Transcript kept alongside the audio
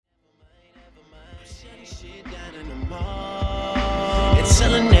Shit down in the mall. It's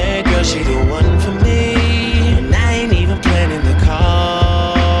telling that girl she the one for me, and I ain't even planning the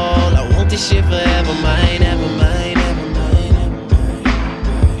call. I want this shit forever, mine, ever mine, ever mine, ever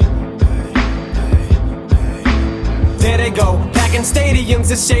mine. There they go, back in stadiums,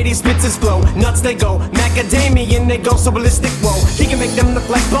 it's shady spits his flow. Nuts they go, macadamian they go, so ballistic, whoa. He can make them look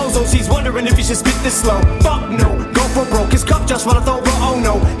like bozos, he's wondering if he should spit this slow. Fuck no, go for broke, his cup just runneth over, oh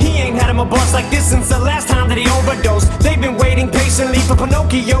no. He ain't had him a boss like this since the last time that he overdosed. They've been waiting patiently for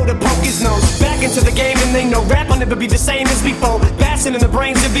Pinocchio to poke his nose back into the game, and they know rap will never be the same as before. Bashing in the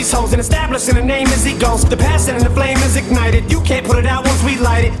brains of these hoes and establishing a name as he goes. The passion and the flame is ignited, you can't put it out once we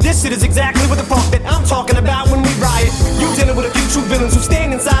light it. This shit is exactly what the fuck that I'm talking about when we riot. You dealing with a few true villains who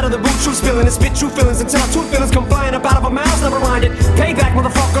stand inside of the boot, true spilling and spit true feelings until our true feelings come flying up out of our mouths, never mind it. Payback,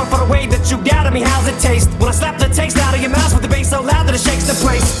 motherfucker, for the way that you doubted me. How's it taste when I slap the taste out of your mouth with the bass so loud that it shakes the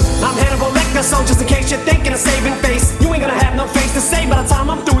place? I'm Hannibal Lecter, so just in case you're thinking of saving face, you ain't gonna have no face to say by the time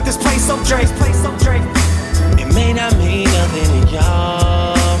I'm through with this place. So Dre, It may not mean nothing to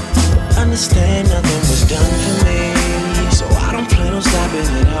y'all, understand nothing was done for me, so I don't plan on stopping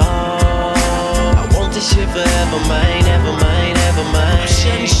at all. I want this shit forever, mine, ever mine, ever mine. I'm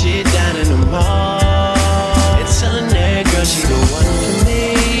shutting shit down in the mall. It's telling that girl she the one for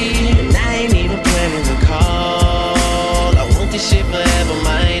me, and I ain't even planning the call. I want this shit forever,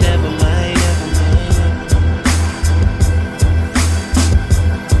 mine, ever mine, ever mine.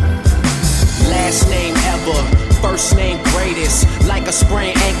 Last name ever, first name greatest. Like a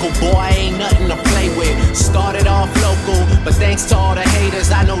sprained ankle, boy, ain't nothing to play with. Started off local, but thanks to all the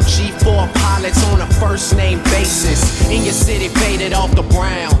haters, I know G4 pilots on a first name basis. In your city, faded off the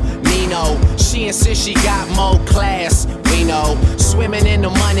brown. Nino, she insists she got more class. We know, swimming in the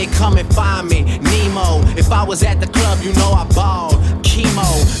money, come and find me. Nemo, if I was at the club, you know I balled. Chemo,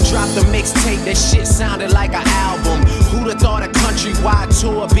 dropped the mixtape, that shit sounded like an album. Who'da thought a countrywide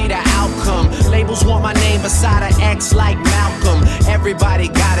tour be the outcome? Labels want my name beside an X like Malcolm. Everybody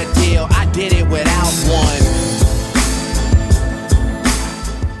got a deal,